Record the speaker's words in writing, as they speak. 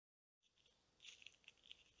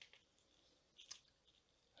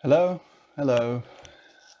Hello, hello.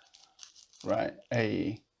 Right,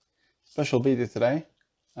 a special video today.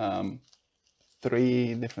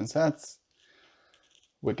 3 different sets.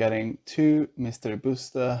 We're getting 2 mystery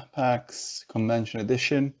booster packs, convention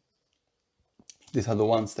edition. These are the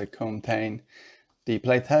ones that contain the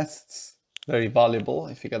playtests. Very valuable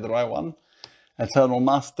if you get the right one. Eternal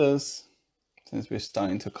Masters, since we're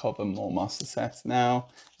starting to cover more master sets now.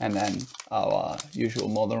 And then our usual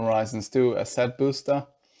Modern Horizons 2, a set booster.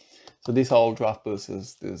 So these are all draft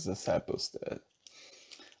boosters. This is a set booster.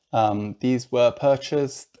 These were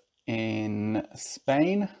purchased in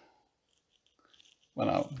Spain when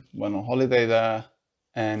I went on holiday there,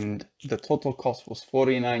 and the total cost was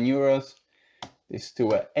 49 euros. These 2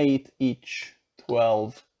 were 8 each,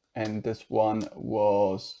 12, and this one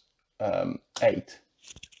was 8.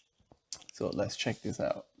 So let's check this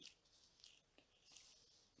out.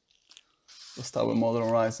 We'll start with Modern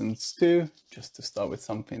Horizons 2, just to start with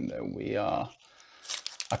something that we are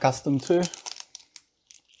accustomed to.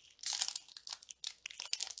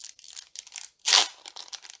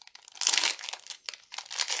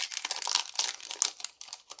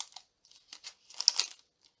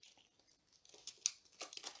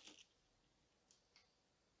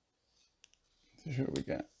 So here we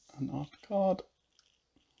get an art card.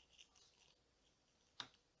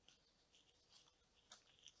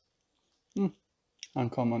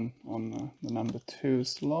 Uncommon on the number 2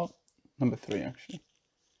 slot, number 3 actually.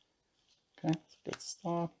 Okay, it's a good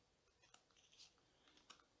start.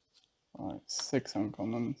 5, 6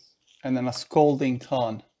 uncommons, and then a Scalding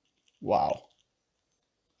Tarn. Wow.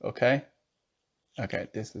 Okay,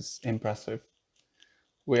 this is impressive.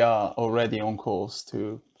 We are already on course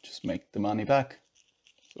to just make the money back.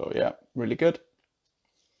 So yeah, really good.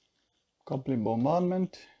 Goblin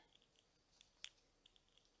Bombardment,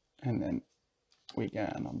 and then we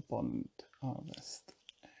get an Abundant Harvest.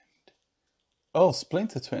 And oh,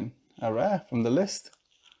 Splinter Twin, a rare from the list.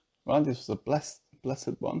 Well, this was a blessed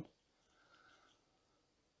one.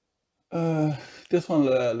 This one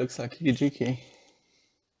looks like Higijiki.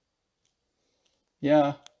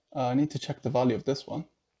 Yeah, I need to check the value of this one.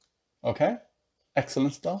 Okay,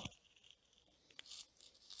 excellent stuff.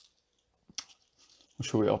 What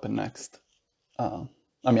should we open next? I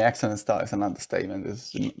mean, excellent stuff is an understatement.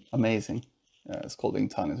 This is amazing. Scalding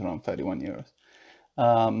Tarn is around 31 euros.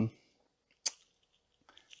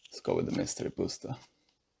 Let's go with the mystery booster.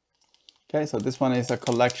 Okay, so this one is a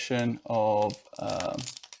collection of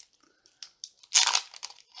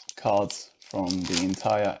cards from the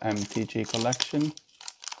entire MTG collection.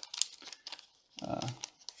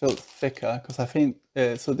 Felt thicker because I think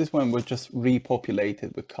so. This one was just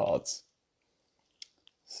repopulated with cards.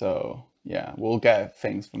 So yeah, we'll get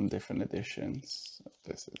things from different editions. So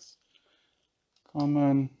this is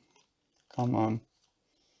common, and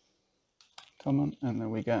then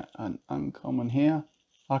we get an uncommon here,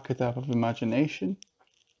 Archetype of Imagination.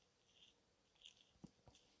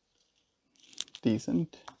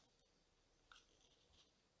 Decent.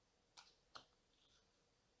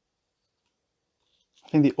 I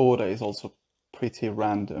think the order is also pretty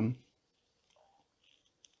random.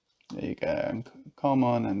 There you go,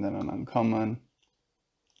 common and then an uncommon.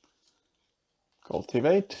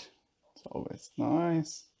 Cultivate, it's always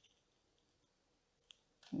nice.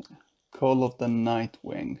 Yeah. Call of the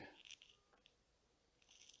Nightwing.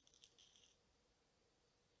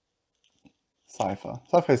 Cipher.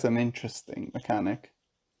 Cipher is an interesting mechanic.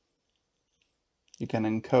 You can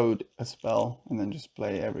encode a spell and then just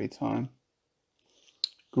play every time.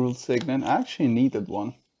 Gruul Signet, I actually needed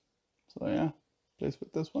one. So yeah, plays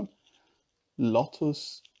with this one.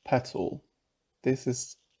 Lotus Petal. This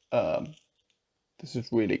is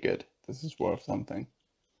really good. This is worth something.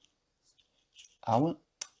 I want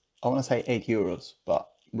to say 8 euros, but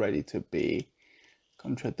ready to be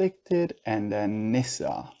contradicted. And then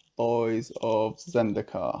Nissa, Boys of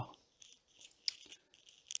Zendikar.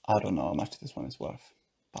 I don't know how much this one is worth,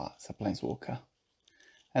 but it's a Planeswalker.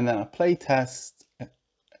 And then a playtest,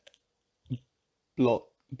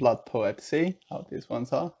 Blood Poet. See how these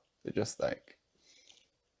ones are? They're just like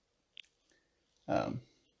pretty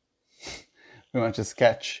much a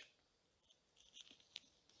sketch.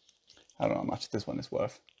 I don't know how much this one is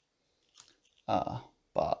worth,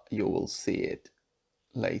 but you will see it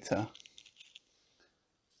later.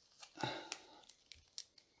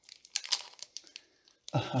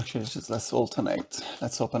 Actually, let's alternate.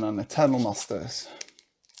 Let's open an Eternal Masters.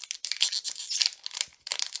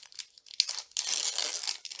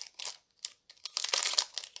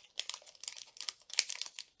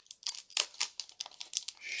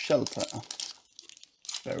 Shelter.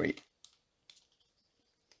 Very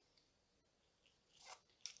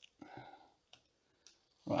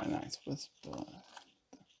Right, nice. Whisper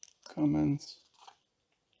comments.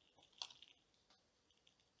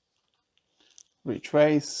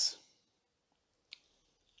 Retrace.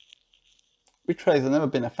 Retrace, I've never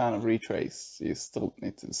been a fan of retrace. You still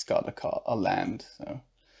need to discard a land, so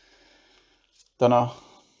don't know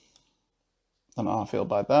how I feel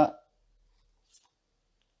about that.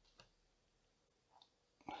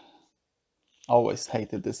 I always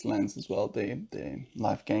hated this lens as well, the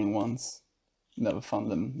life gain ones. Never found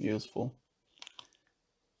them useful.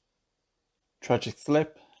 Tragic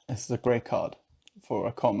Slip, this is a great card. For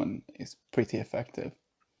a common, it's pretty effective.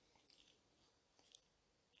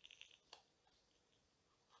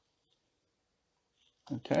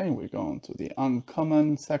 Okay, we're going to the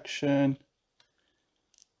uncommon section.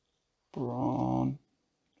 Brawn,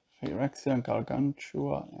 Phyrexia,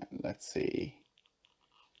 Gargantua, and let's see.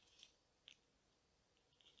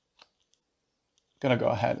 Gonna go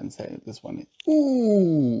ahead and say that this one is,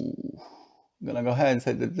 I'm gonna go ahead and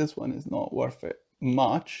say that this one is not worth it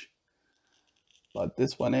much, but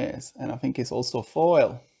this one is, and I think it's also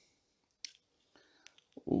foil.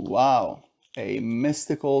 Wow, a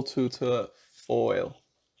mystical tutor foil.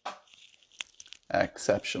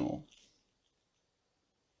 Exceptional.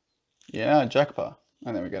 Yeah, jackpot.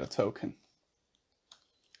 And then we get a token.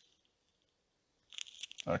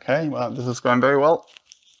 Okay, well, this is going very well.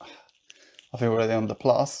 I think we're already on the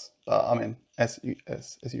plus, but I mean, as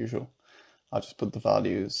usual, I'll just put the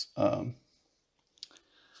values at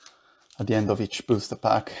the end of each booster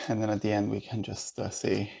pack, and then at the end we can just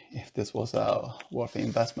see if this was a worthy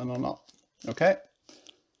investment or not. Okay.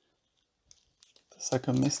 The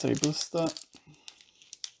second mystery booster.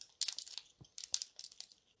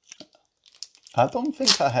 I don't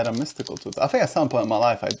think I had a mystical tutor. I think at some point in my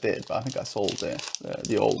life I did, but I think I sold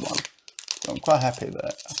the old one. So I'm quite happy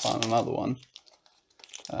that I found another one.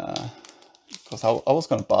 Because I was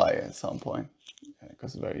going to buy it at some point,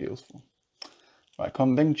 because it's very useful. Right,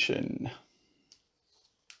 Conviction.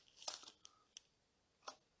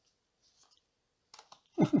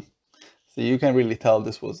 So you can really tell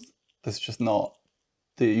this is just not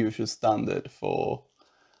the usual standard for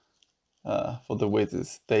the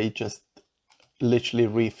wizards. They just literally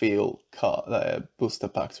refill booster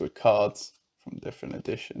packs with cards from different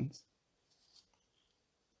editions.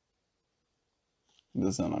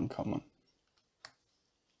 This is an uncommon.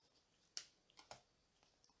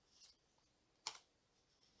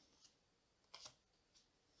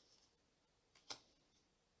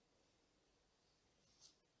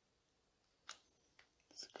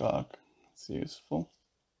 Skog, it's useful.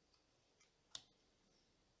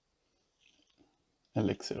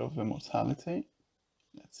 Elixir of Immortality.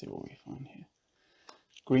 Let's see what we find here.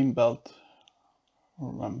 Greenbelt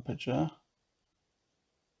Rampager.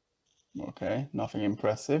 Okay, nothing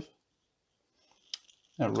impressive.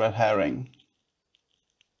 A Red Herring.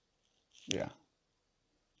 Yeah.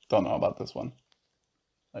 Don't know about this one.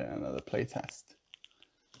 Another playtest.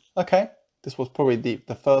 Okay, this was probably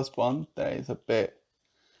the first one that is a bit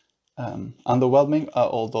underwhelming,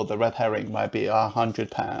 although the Red Herring might be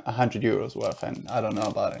 €100 worth, and I don't know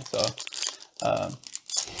about it. So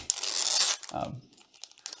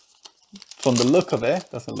from the look of it,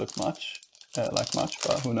 doesn't look much like much,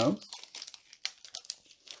 but who knows?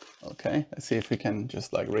 Okay, let's see if we can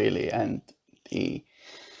just like really end the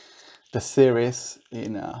series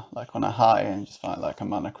in like on a high and just find like a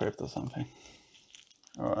Mana Crypt or something.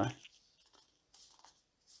 All right.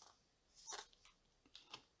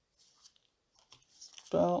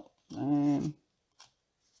 Spell and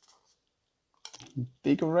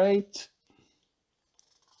Invigorate.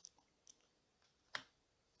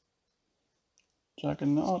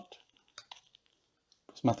 Juggernaut.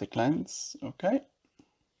 Prismatic Lens. Okay.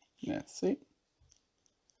 Let's see.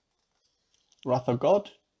 Wrath of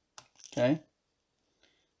God. Okay.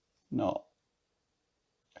 Not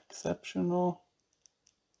exceptional.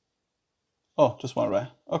 Oh, just one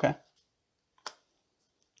rare. Okay.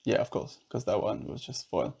 Yeah, of course, because that one was just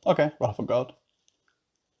foil. Okay, Wrath of God.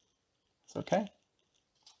 It's okay.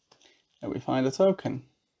 And we find a token.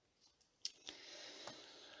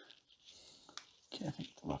 Okay, I think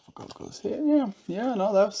the Wrath of God goes here. Yeah,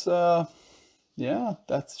 no, that's yeah,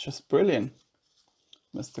 that's just brilliant.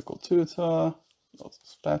 Mystical Tutor,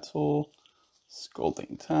 Lotus Battle,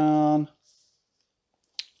 Scalding Town.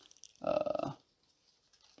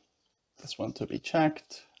 This one to be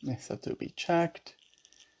checked, this to be checked,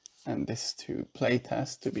 and this to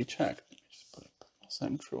playtest to be checked. Let me just put it more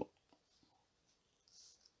central.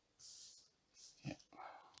 Yeah.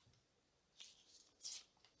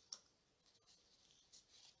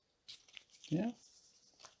 Yeah.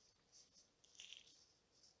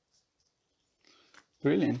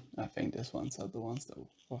 Brilliant. I think these ones are the ones that were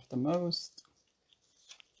worth the most.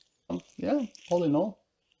 Yeah, all in all,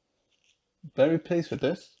 very pleased with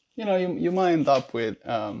this. You know, you might end up with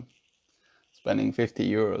spending 50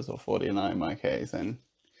 euros or 49 in my case, and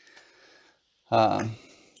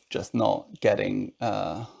just not getting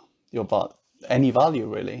any value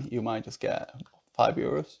really. You might just get 5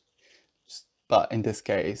 euros. But in this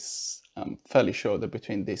case, I'm fairly sure that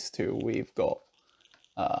between these two, we've got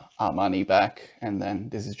our money back, and then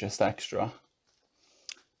this is just extra.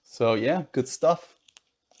 So yeah, good stuff.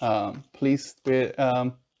 Pleased with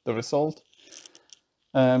the result.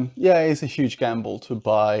 Yeah, it's a huge gamble to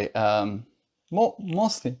buy,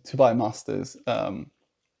 mostly to buy Masters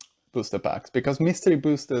booster packs, because mystery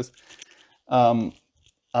boosters,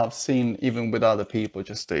 I've seen even with other people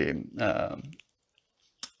just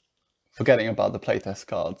forgetting about the playtest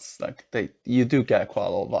cards, like you do get quite a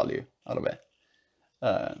lot of value out of it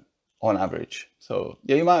on average. So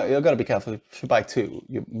yeah, you're gotta be careful. If you buy 2,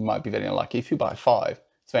 you might be very unlucky. If you buy 5,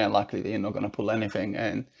 it's very unlikely that you're not gonna pull anything.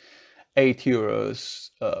 And 8 euros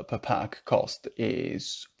per pack cost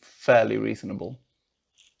is fairly reasonable.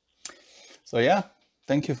 So yeah,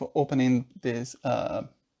 thank you for opening this, I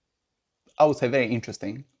would say very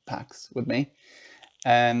interesting packs with me.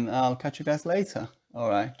 And I'll catch you guys later. All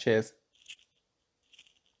right, cheers.